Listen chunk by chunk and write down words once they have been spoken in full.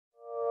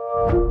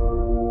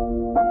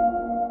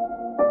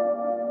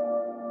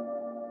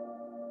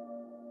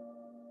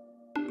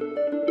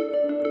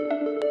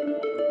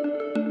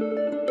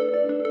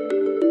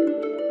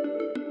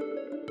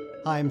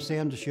I'm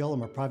Sam Dashiell.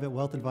 I'm a private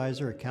wealth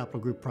advisor at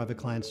Capital Group Private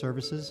Client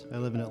Services. I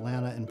live in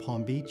Atlanta and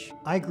Palm Beach.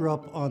 I grew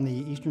up on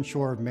the eastern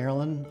shore of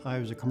Maryland. I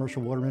was a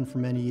commercial waterman for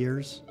many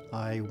years.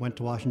 I went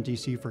to Washington,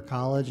 D.C. for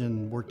college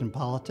and worked in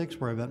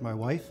politics where I met my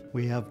wife.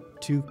 We have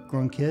 2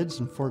 grown kids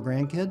and 4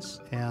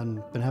 grandkids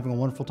and been having a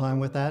wonderful time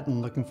with that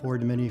and looking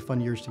forward to many fun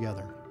years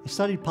together. I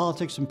studied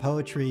politics and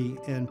poetry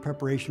in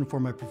preparation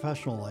for my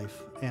professional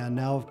life, and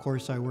now of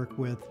course I work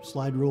with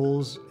slide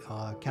rules,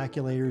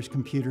 calculators,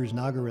 computers, and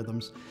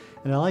algorithms,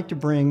 and I like to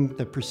bring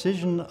the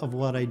precision of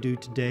what I do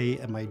today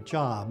at my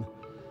job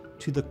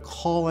to the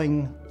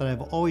calling that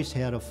I've always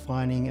had of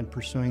finding and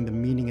pursuing the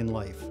meaning in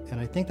life. And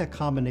I think that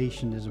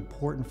combination is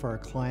important for our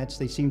clients.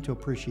 They seem to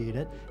appreciate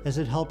it as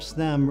it helps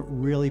them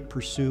really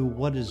pursue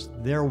what is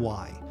their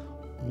why.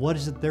 What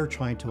is it they're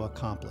trying to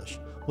accomplish?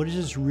 What is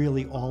this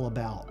really all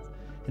about?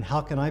 And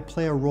how can I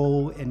play a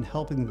role in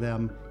helping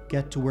them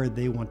get to where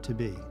they want to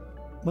be?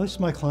 Most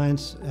of my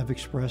clients have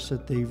expressed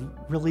that they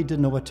really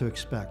didn't know what to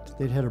expect.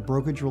 They'd had a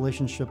brokerage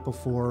relationship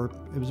before.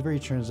 It was very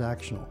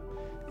transactional.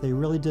 They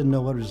really didn't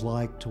know what it was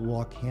like to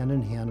walk hand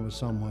in hand with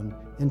someone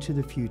into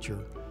the future,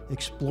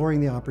 exploring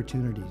the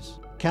opportunities.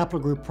 Capital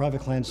Group Private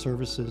Client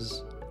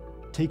Services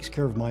takes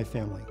care of my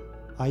family.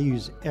 I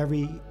use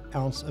every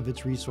ounce of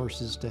its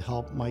resources to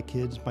help my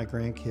kids, my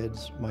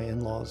grandkids, my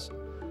in-laws.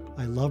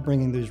 I love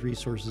bringing those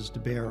resources to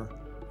bear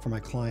for my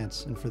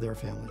clients and for their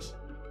families.